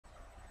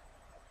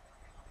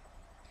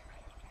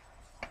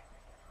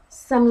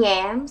some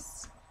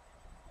yams,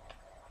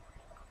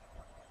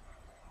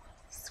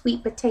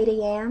 sweet potato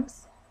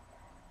yams,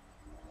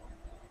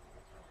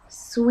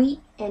 sweet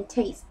and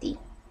tasty.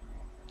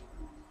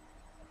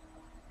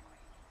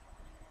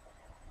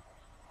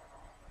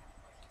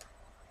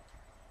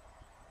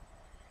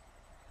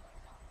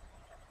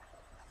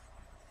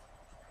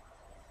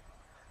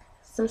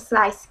 Some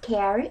sliced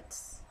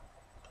carrots,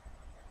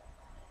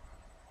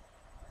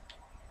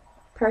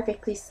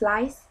 perfectly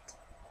sliced.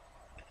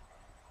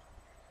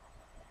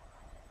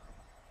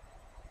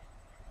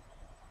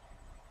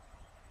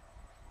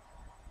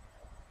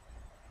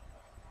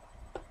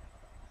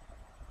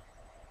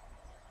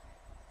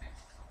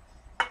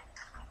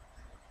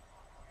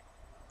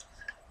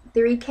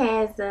 Three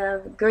cans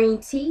of green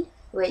tea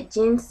with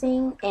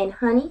ginseng and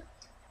honey.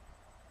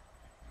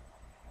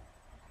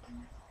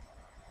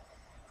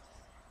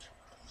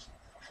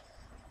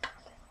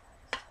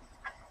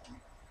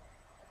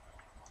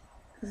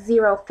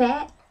 Zero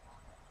fat,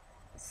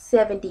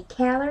 70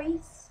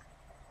 calories.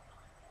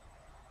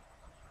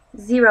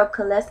 Zero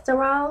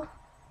cholesterol,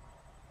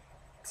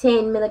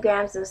 10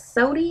 milligrams of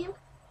sodium,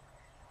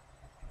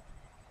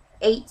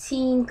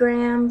 18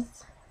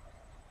 grams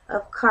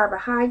of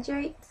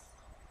carbohydrates,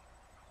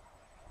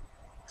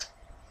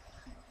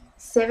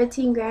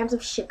 17 grams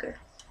of sugar.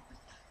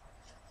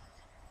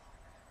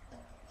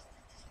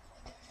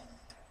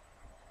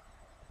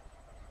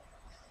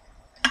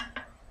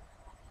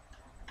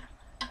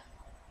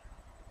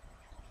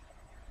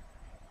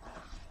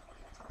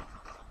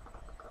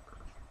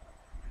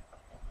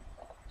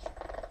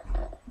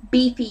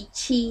 Beefy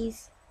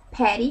cheese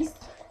patties.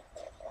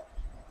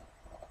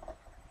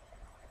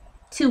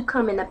 2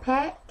 come in a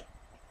pack.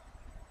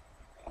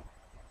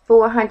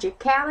 400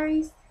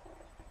 calories.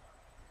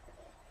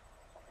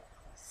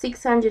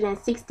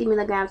 660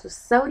 milligrams of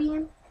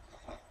sodium.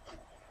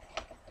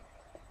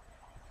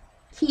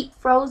 Keep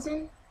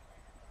frozen.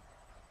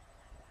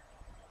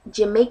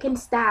 Jamaican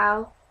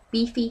style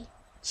beefy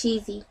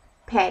cheesy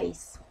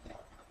patties.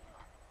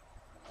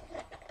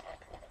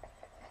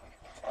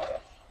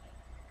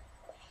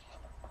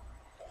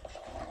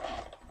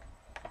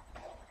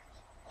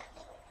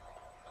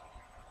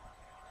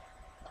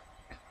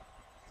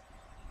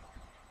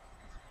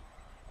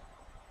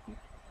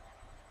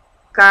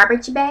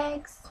 Garbage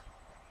bags,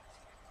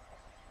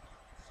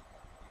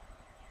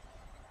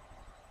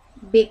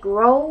 big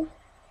roll,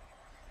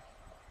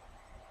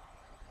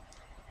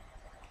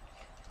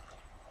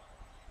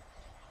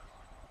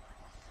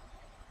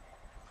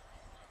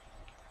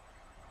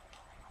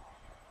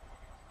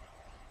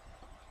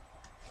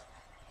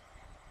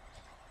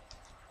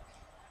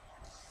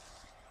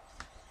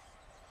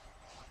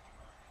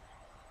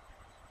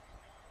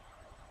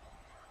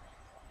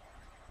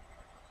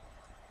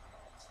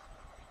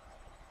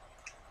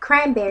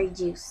 cranberry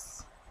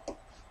juice,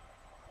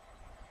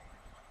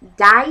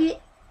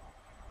 diet,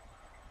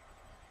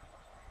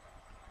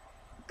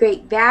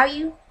 great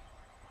value,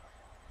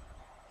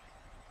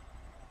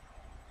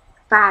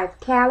 5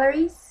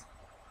 calories,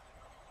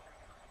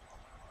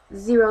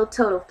 0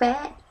 total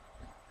fat,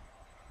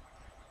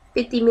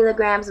 50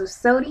 milligrams of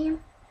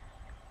sodium,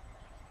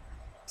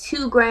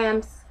 2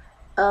 grams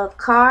of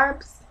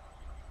carbs,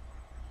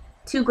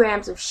 2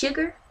 grams of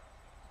sugar,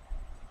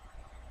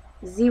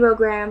 0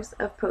 grams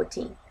of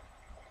protein.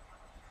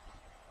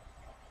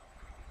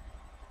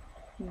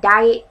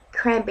 Diet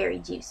cranberry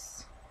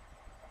juice.